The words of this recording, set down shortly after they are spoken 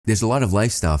There's a lot of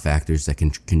lifestyle factors that can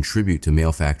contribute to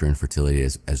male factor infertility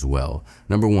as well.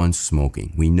 Number one,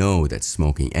 smoking. We know that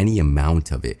smoking, any amount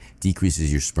of it,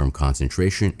 decreases your sperm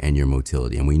concentration and your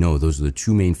motility. And we know those are the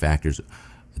two main factors,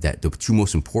 the two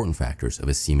most important factors of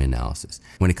a semen analysis.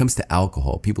 When it comes to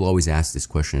alcohol, people always ask this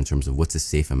question in terms of what's a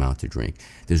safe amount to drink.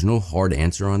 There's no hard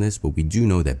answer on this, but we do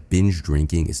know that binge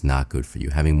drinking is not good for you.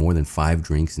 Having more than 5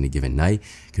 drinks in a given night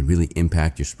can really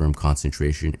impact your sperm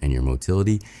concentration and your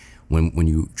motility. When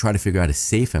you try to figure out a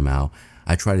safe amount,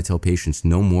 I try to tell patients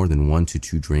no more than 1 to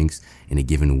 2 drinks in a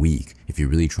given week if you're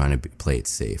really trying to play it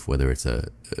safe. Whether it's a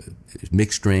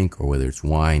mixed drink or whether it's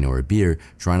wine or a beer,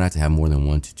 try not to have more than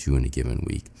 1 to 2 in a given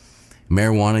week.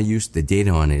 Marijuana use, the data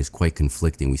on it is quite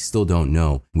conflicting. We still don't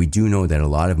know. We do know that a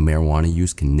lot of marijuana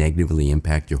use can negatively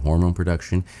impact your hormone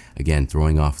production, again,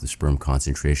 throwing off the sperm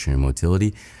concentration and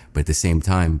motility. But at the same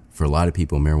time, for a lot of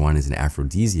people, marijuana is an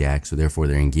aphrodisiac, so therefore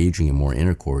they're engaging in more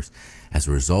intercourse as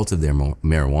a result of their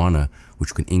marijuana,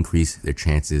 which can increase their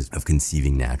chances of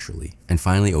conceiving naturally. And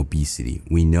finally, obesity.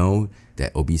 We know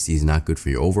that obesity is not good for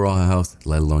your overall health,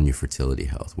 let alone your fertility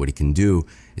health. What it can do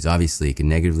is obviously it can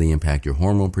negatively impact your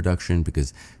hormone production,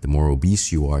 because the more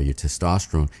obese you are, your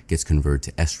testosterone gets converted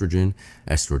to estrogen,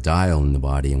 estradiol in the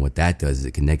body. And what that does is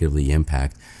it can negatively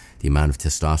impact the amount of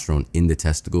testosterone in the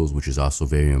testicles, which is also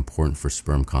very important for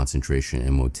sperm concentration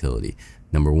and motility.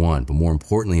 Number one, but more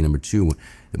importantly, number two,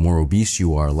 the more obese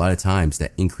you are, a lot of times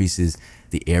that increases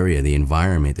the area, the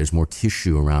environment. There's more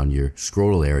tissue around your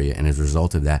scrotal area, and as a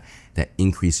result of that, that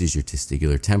increases your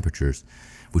testicular temperatures,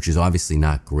 which is obviously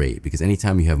not great, because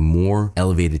anytime you have more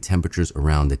elevated temperatures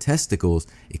around the testicles,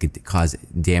 it could cause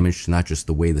damage to not just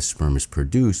the way the sperm is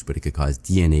produced, but it could cause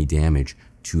DNA damage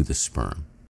to the sperm.